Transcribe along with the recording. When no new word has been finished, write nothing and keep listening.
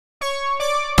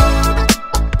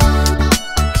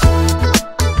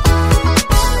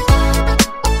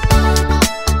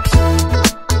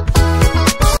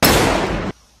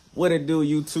What it do,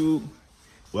 YouTube?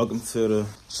 Welcome to the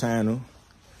channel.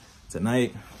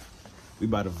 Tonight, we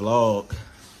about to vlog.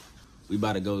 We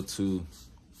about to go to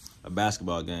a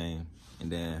basketball game.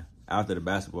 And then after the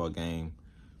basketball game,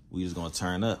 we just gonna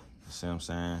turn up. You see what I'm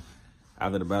saying?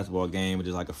 After the basketball game, it's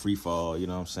just like a free fall. You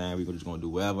know what I'm saying? We just gonna do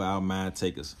wherever our mind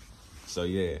take us. So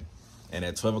yeah. And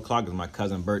at 12 o'clock is my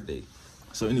cousin's birthday.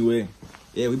 So anyway,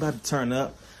 yeah, we about to turn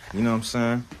up. You know what I'm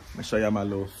saying? Let me show y'all my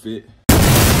little fit.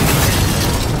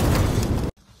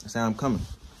 That's how I'm coming.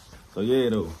 So yeah,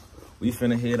 though, we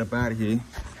finna head up out of here.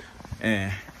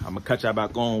 And I'm gonna cut y'all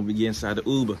back on when we get inside the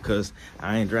Uber, cause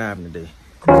I ain't driving today.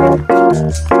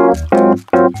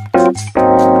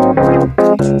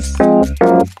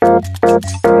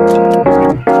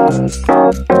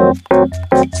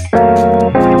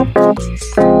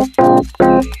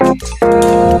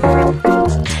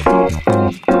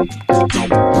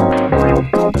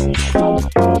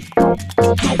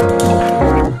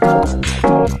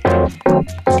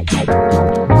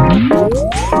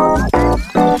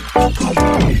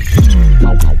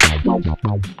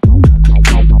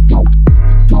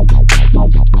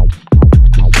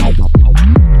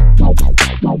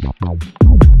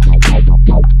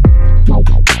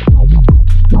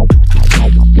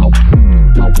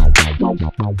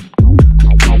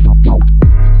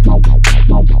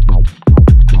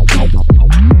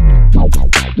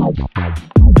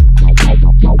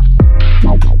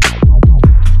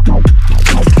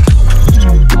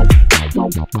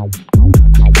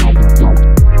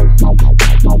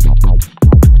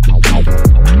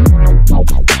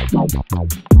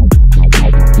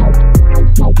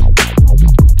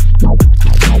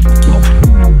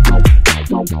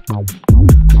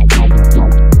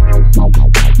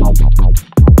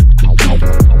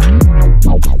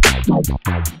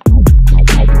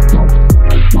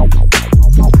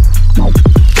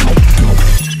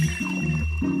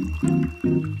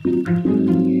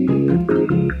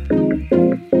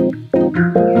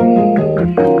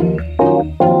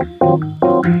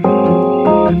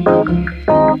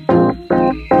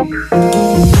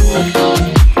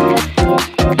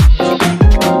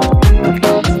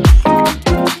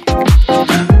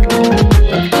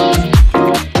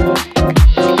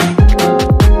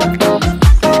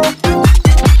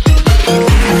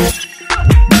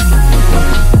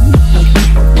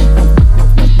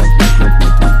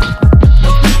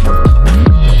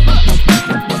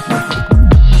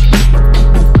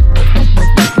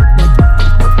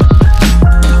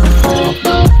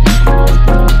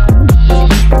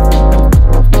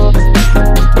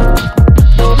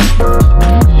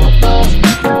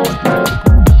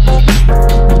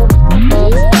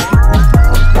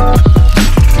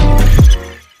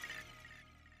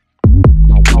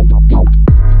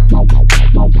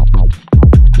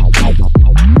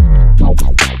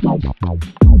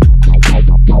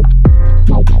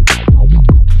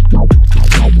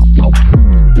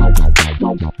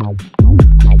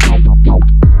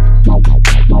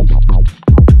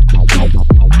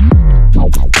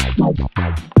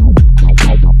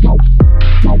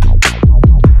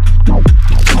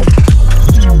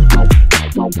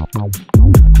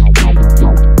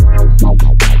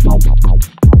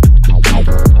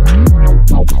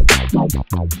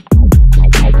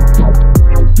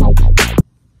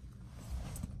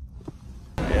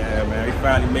 Yeah, man, we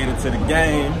finally made it to the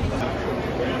game.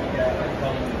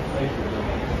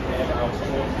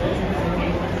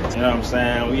 You know what I'm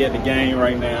saying? We at the game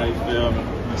right now, you feel me?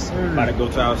 Yes, sir. About to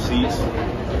go to our seats.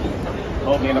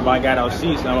 Hope ain't nobody got our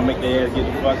seats, and I'm gonna make their ass get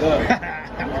the fuck up.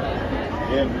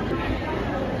 Yeah, man.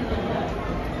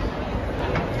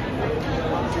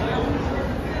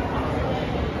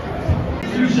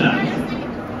 Two shots.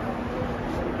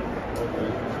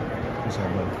 What's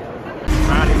up, buddy?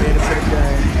 Finally made it to the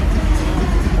game.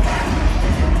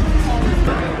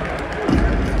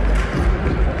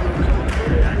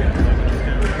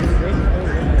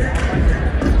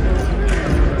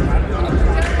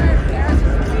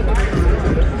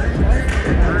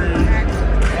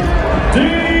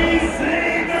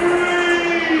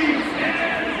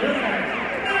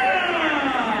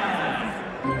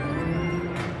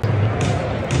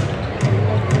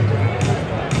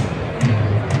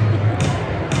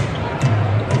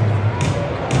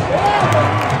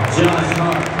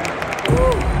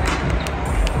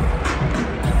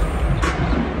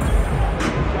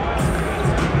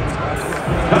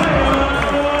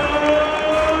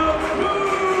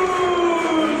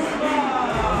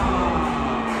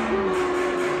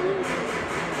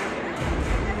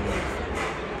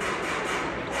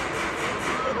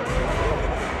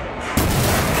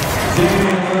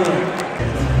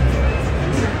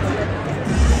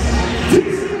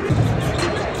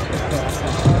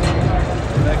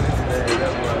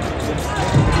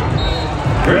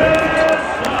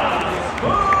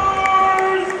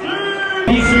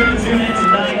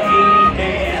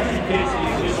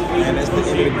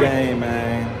 good game,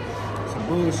 man. Some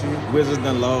bullshit. Wizards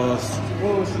done lost.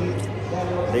 Bullshit.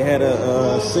 They had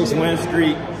a 6-win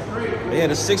streak. They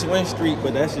had a 6-win streak,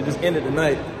 but that shit just ended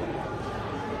tonight.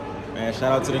 Man,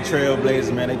 shout out to the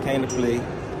Trailblazers, man. They came to play.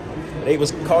 They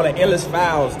was calling endless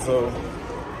fouls, so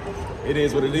it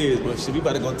is what it is. But shit, we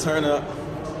about to go turn up.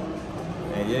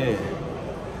 And yeah,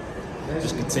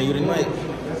 just continue tonight.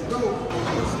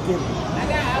 Let's get it. I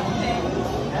got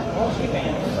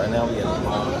everything. Right now we at the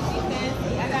mall. I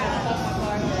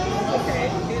got okay.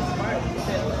 It's smart.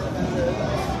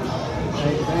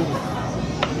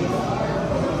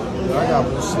 I got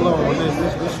slow on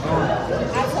this strong. I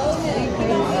told you they put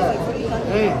it on.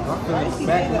 Damn, I'm feeling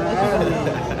back in my alley.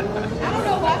 I don't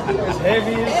know why people. It's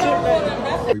heavy as shit,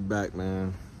 man. We back,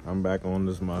 man. I'm back on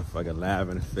this motherfucker live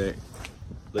in effect.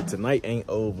 Look, tonight ain't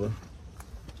over.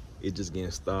 It's just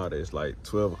getting started. It's like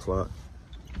 12 o'clock.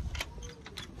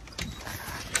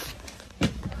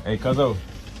 Hey, cuzzo.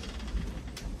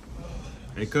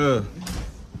 Hey, cuz.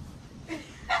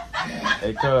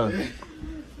 Hey, cuz.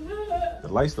 The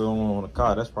light's still on the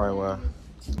car. That's probably why.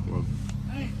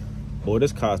 Boy,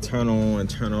 this car turn on and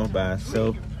turn off by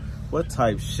itself. What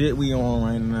type shit we on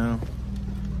right now?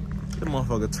 This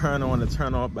motherfucker turn on and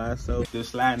turn off by itself.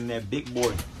 Just sliding that big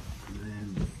boy.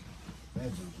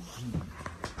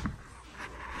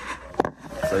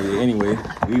 So yeah, anyway,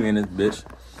 we in this bitch.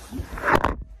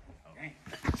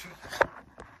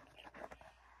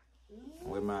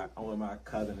 I'm with my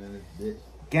cousin in this bitch.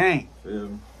 Gang. Feel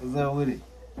me? What's up with it?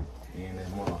 Me and this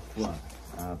motherfucker.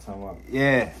 I'm talking about.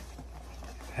 Yeah.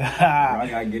 Bro, I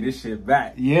gotta get this shit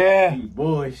back. Yeah. He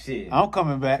bullshit. I'm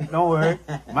coming back. Don't worry.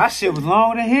 My shit was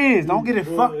longer than his. Don't get it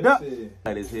fucked up.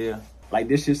 Like this here. Like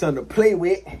this shit something to play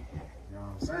with. You know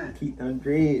what I'm saying? Keep them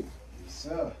dreads. Yes,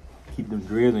 sir. Keep them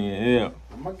dreads in your hair.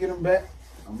 I'm gonna get them back.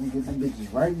 I'm gonna get them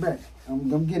bitches right back.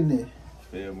 I'm getting there.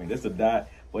 Feel me? This a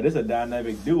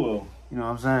dynamic duo. You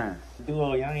know what I'm saying?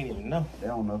 Duo, y'all ain't even know. They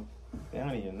don't know. They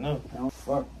don't even know. They don't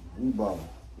fuck. We ball.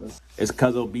 It's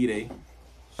Cuzzo B-Day.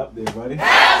 Up there, buddy.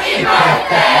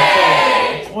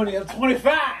 I'm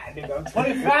 25, nigga. I'm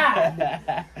 25.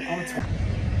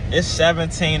 It's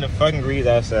 17 fucking degrees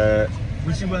outside.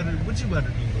 What you about to do, bro?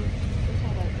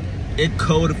 It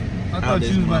cold. I thought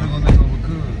you was about to go lick over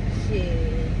good.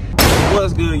 Shit.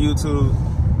 What's good, YouTube?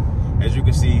 As you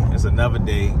can see, it's another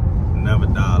day, another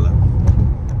dollar.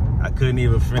 I couldn't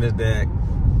even finish that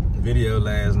video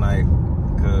last night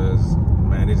because,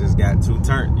 man, it just got too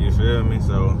turned, you feel me?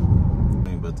 So,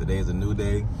 but today's a new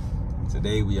day.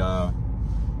 Today we are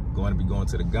going to be going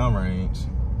to the gun range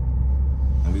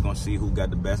and we're going to see who got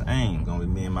the best aim. Gonna be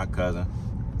me and my cousin.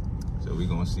 So we're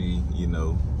going to see, you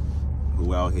know,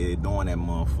 who out here doing that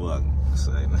motherfucker.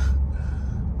 So,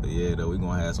 but yeah, though, we're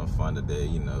going to have some fun today,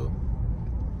 you know,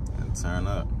 and turn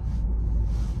up.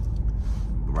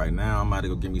 But right now, I'm about to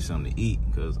go get me something to eat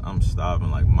because I'm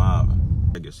starving like Marvin.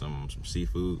 I get some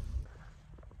seafood.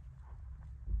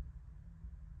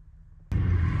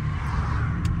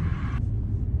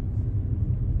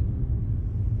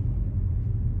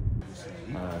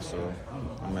 Alright, so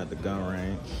I'm at the gun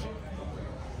range.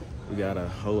 We got a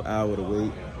whole hour to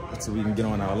wait until we can get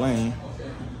on our lane.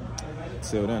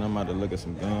 Till then, I'm about to look at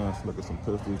some guns, look at some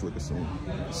pistols, look at some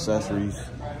accessories,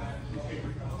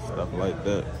 stuff like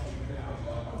that.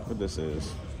 What this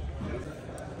is?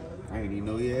 I didn't even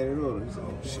know he had it on. He said,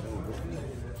 oh shit.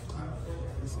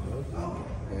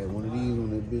 I had one of these on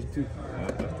that bitch too.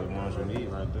 Yeah, that's the ones you need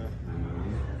right there.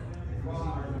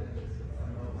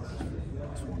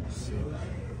 26.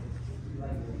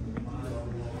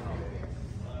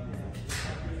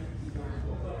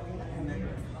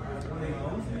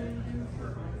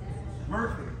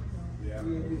 Murphy. Yeah.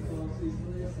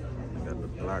 Got the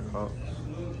Black Hawk.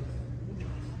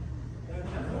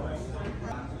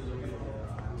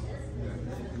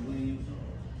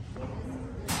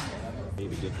 Need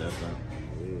to get that done.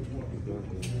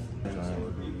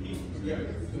 Yeah.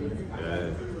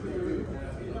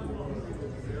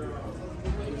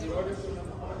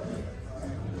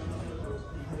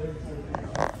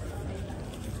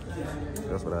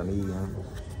 That's what I need, man.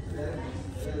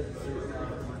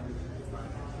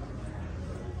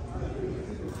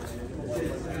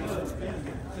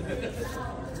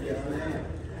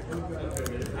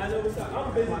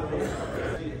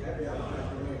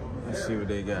 Let's see what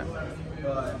they got.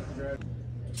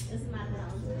 This is my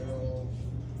house.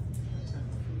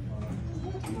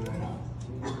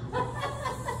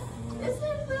 Is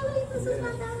it really? This is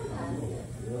my house.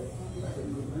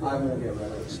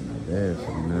 It's not bad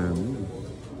for now.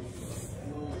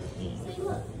 See,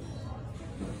 look.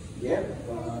 Yeah.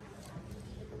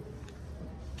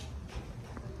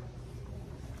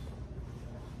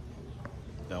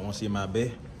 want to see my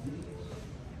bed?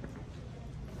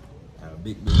 Have a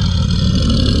big bed.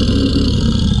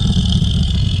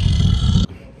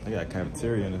 I got a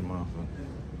cafeteria in this motherfucker.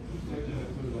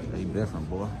 They different,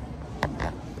 boy. I ain't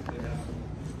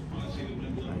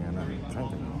got nothing to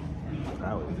drink in.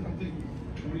 I would.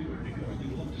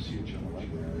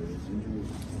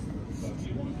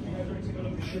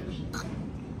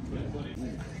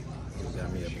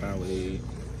 Got me a Powerade.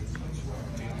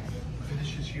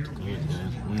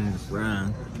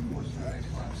 Brian.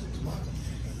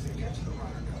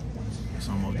 It's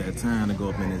almost that time to go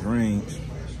up in this range.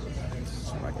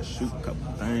 So I can shoot a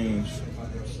couple things. I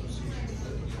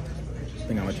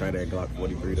think I'm gonna try that Glock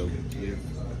 43 though. Yeah.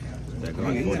 That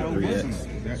Glock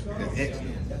 43X. That X.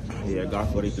 Yeah,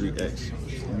 Glock 43X.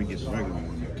 Let me get the regular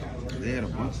one. They had a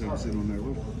bunch of them sitting on that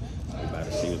roof. We about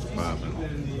to see what's popping.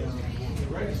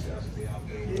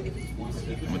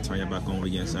 I'm gonna turn you back on when we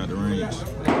get inside the range.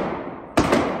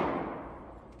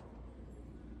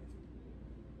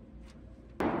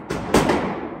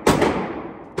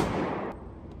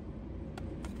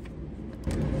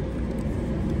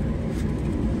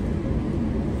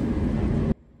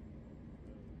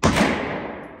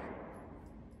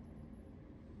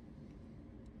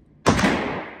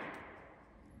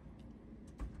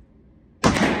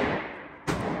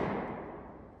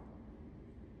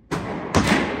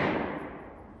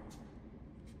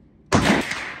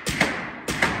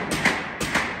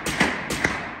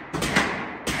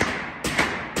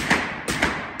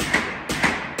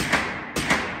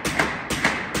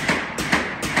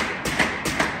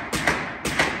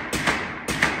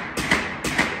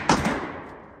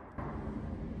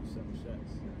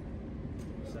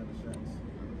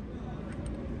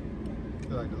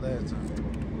 Like the last time.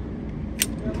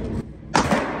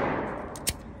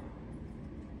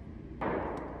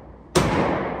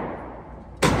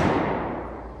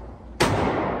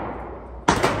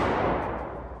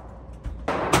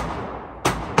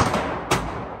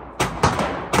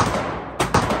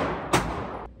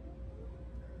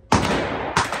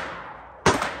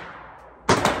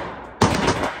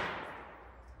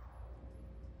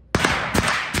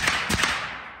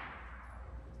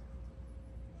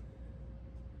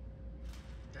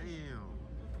 Damn.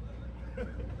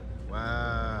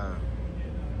 Wow.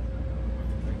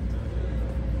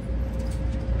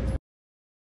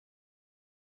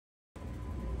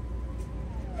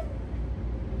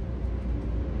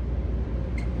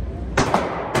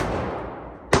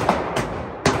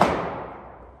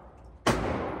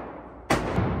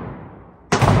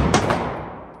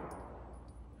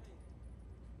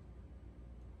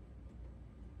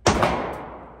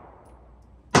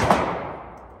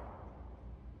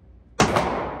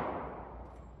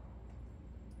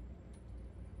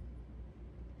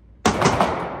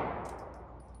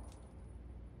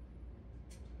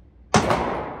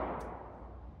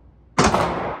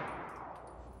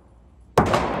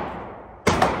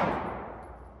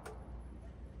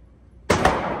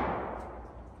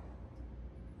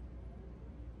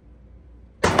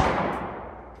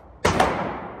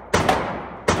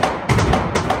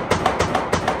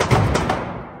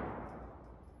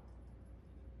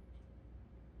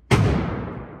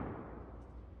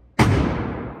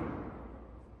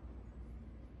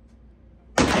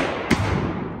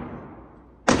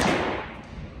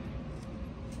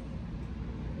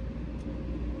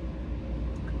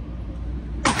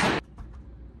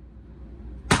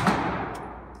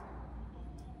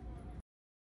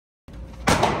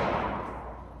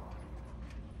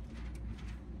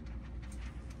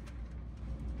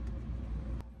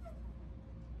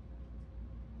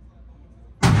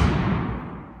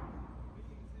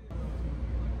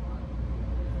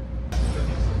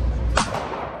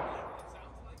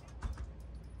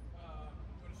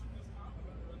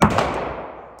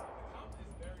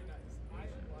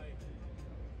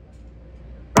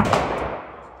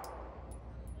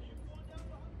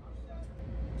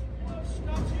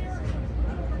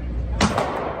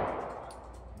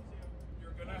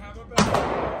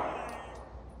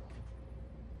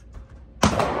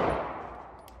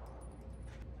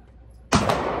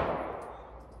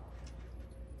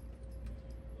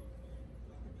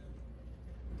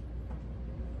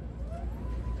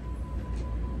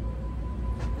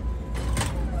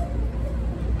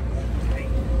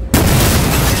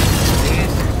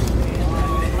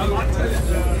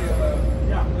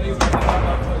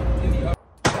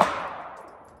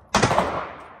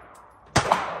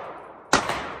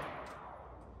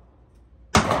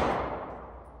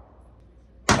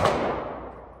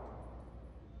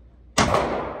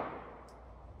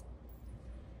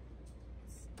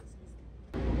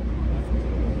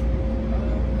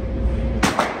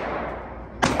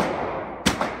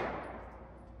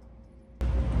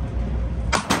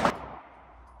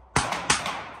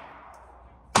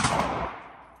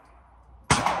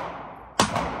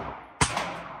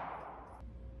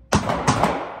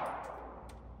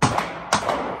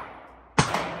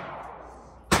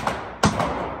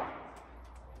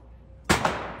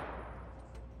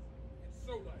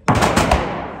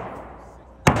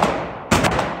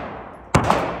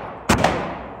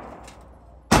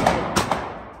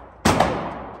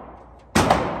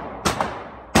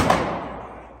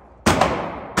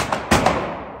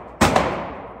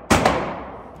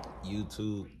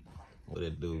 YouTube. What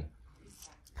it do?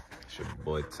 It's your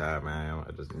boy Ty, man.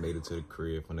 I just made it to the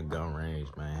crib from the gun range,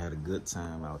 man. Had a good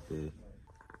time out there.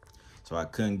 So I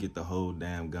couldn't get the whole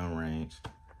damn gun range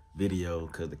video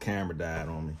because the camera died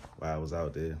on me while I was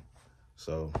out there.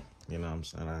 So, you know what I'm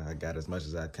saying? I got as much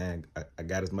as I can. I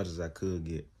got as much as I could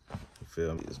get. You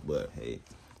feel me? But hey,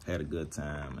 had a good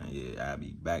time, man. Yeah, I'll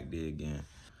be back there again.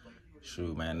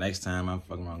 Shoot, man. Next time I'm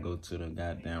fucking gonna go to the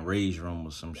goddamn rage room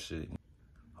or some shit.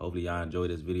 Hopefully y'all enjoy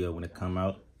this video when it come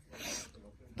out.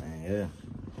 Man, yeah.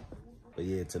 But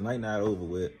yeah, tonight not over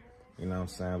with. You know what I'm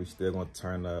saying? We still gonna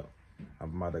turn up.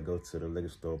 I'm about to go to the liquor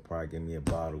store, probably get me a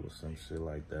bottle or some shit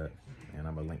like that. And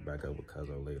I'm gonna link back up with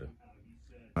Cuzzo later.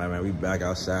 All right, man, we back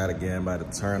outside again,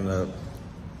 about to turn up.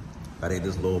 About to hit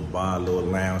this little bar, little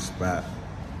lounge spot.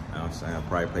 You know what I'm saying?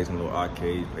 Probably play some little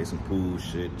arcades, play some pool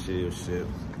shit, chill shit.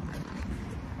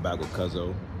 Back with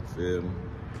Cuzzo, feel me?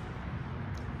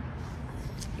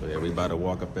 But yeah, we about to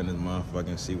walk up in this motherfucker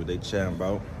and see what they chatting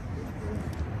about.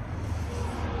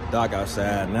 Dark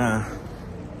outside now.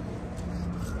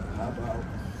 How about?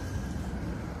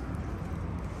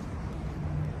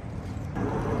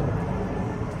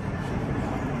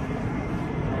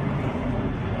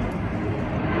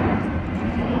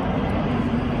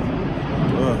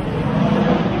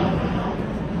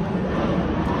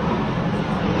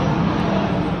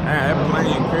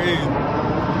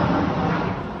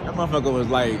 Motherfucker was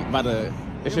like about to,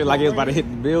 that shit like it was about to hit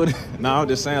the building. No, I'm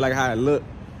just saying like how it looked.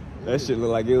 That shit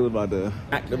looked like it was about to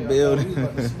hack the building.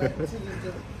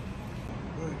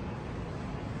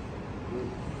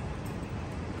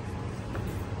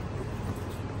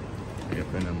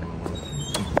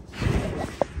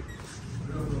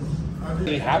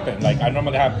 It happened. Like I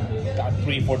normally have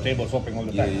 3-4 tables open all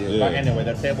the time. Yeah. But anyway,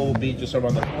 the table will be just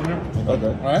around the corner. Okay.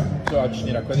 All right. So I just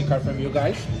need a credit card from you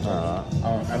guys.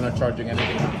 I'm not charging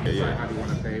anything. Yeah. How do you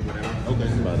want to pay? Whatever.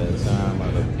 Okay. By that time,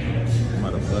 I'm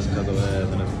about to bust Cuzzo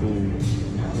ass in the food.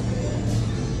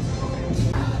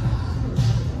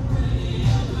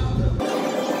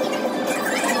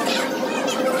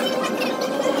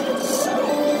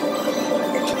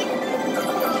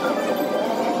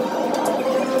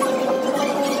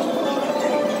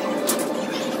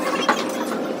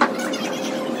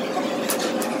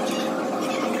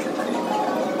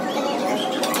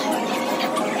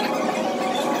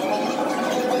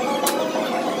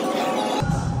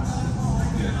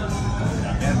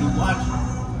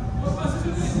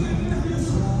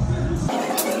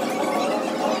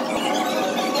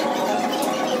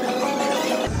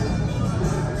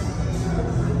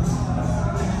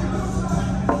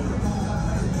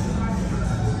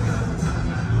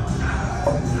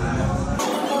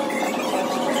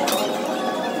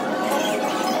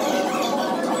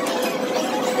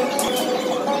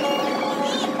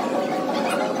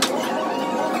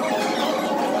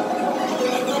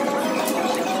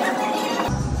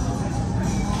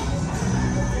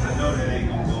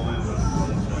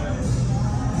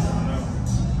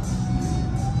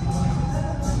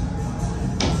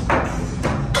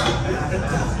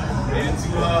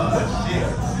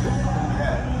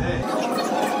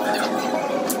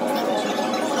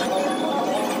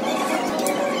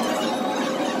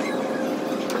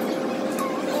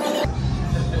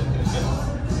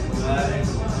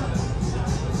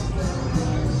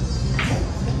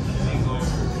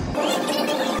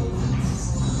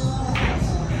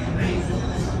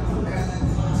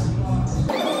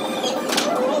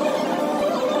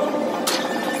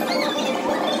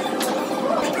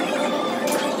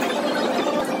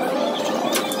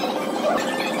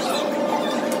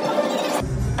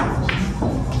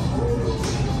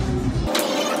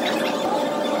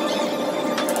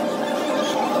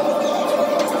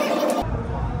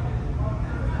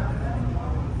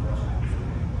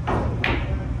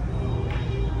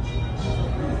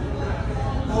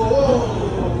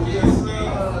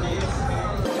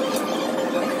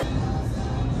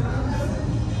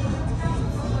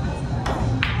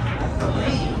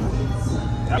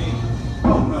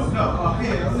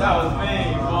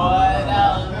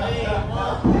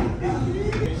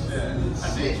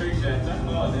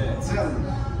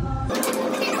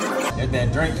 Get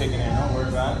that drink kicking in, don't worry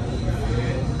about it.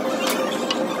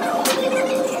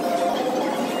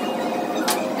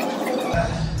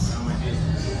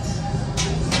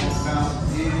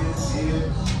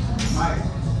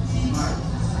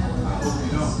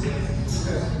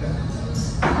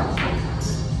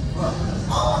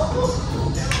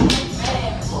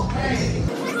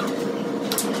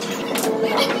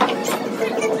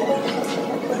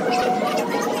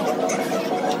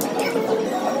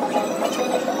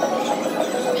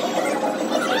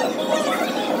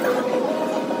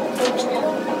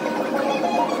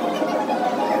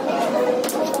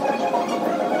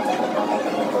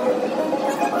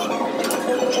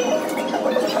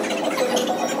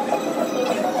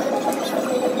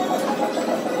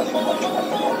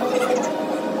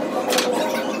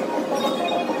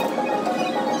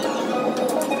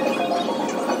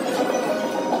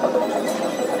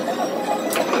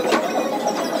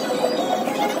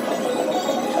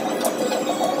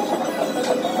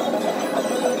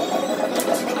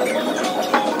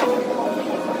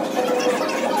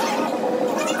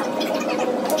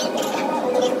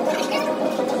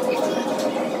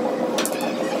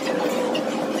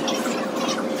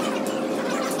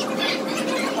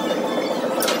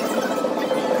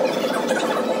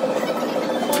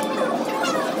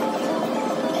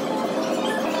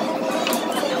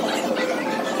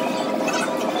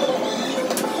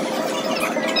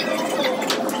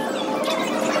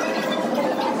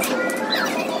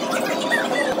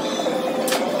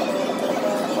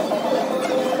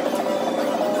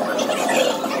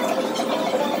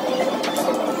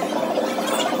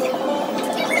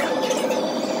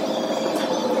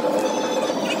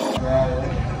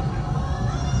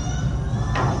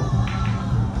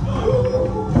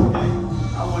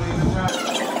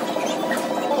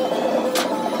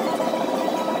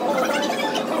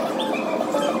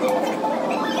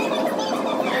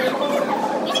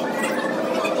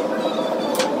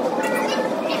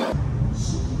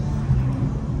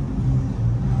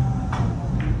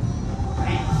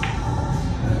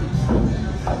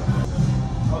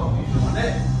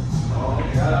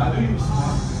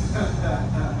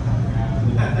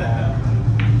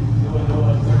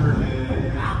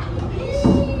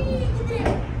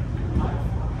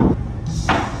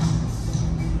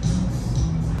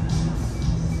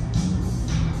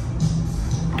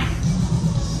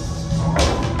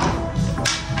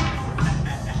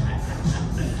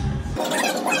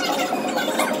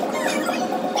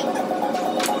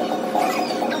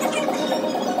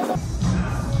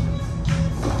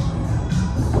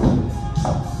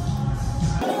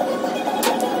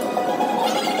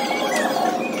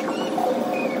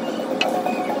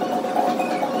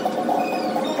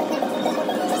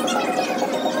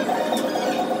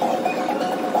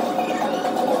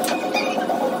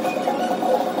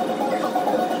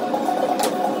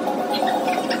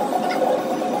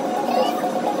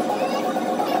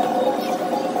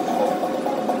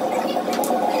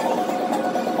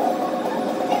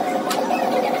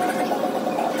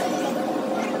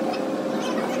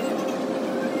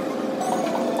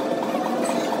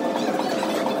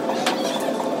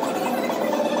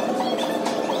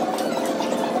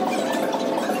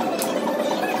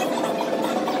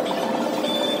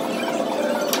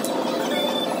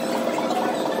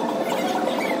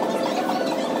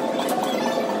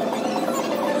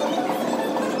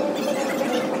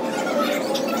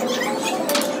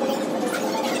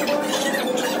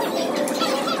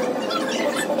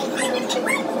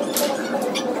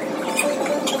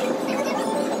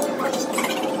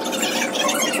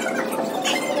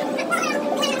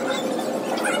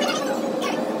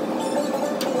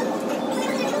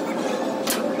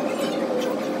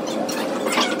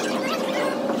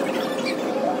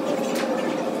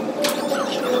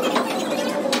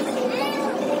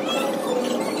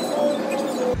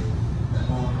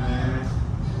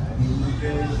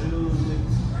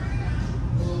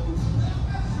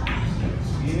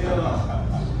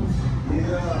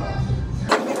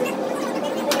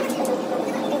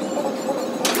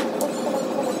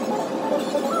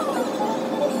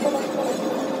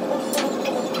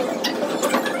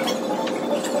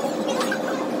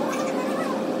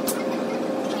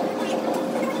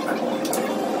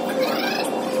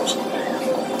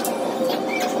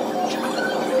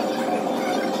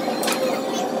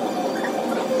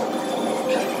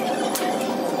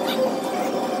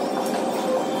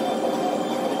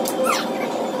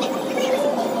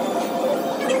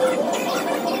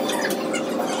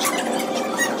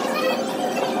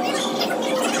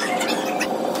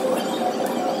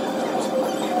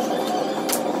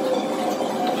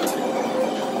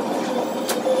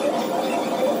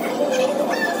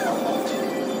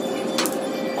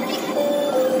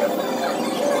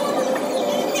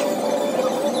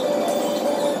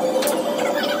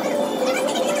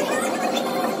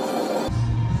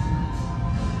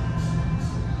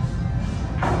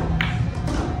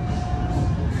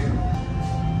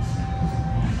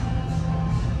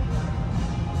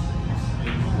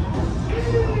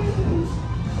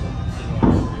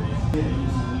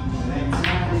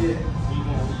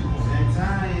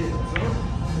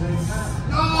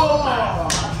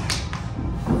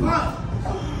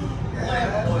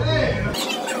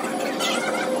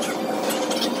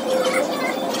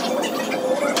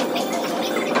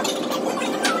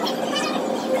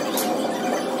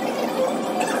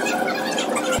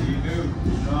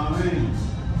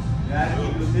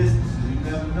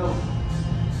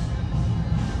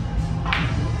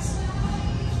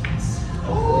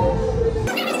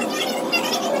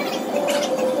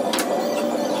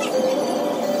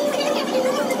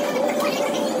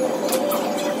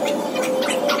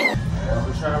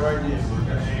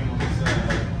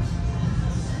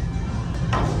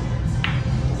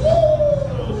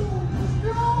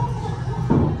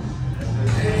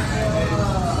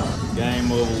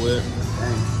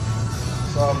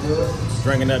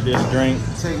 drinking up this drink.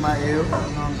 Take my L, you know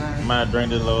what I'm saying? Might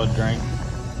drink this little drink.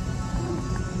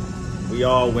 We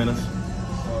all winners.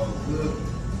 Oh, good.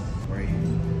 Right here.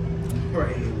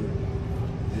 Right here.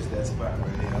 Just that spot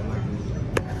right there. I like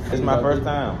it. It's my first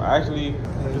time. Actually,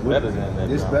 it's better than that.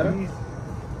 This joint. better?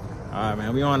 All right,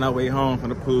 man. We on our way home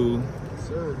from the pool.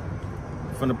 Sir.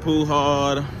 From the pool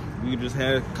hard. We just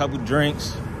had a couple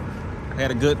drinks.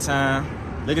 Had a good time.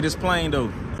 Look at this plane, though.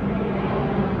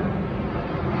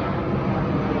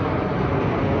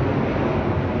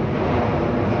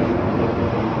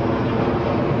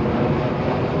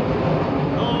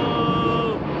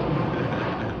 Oh!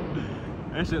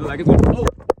 That shit like it's.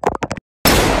 Oh!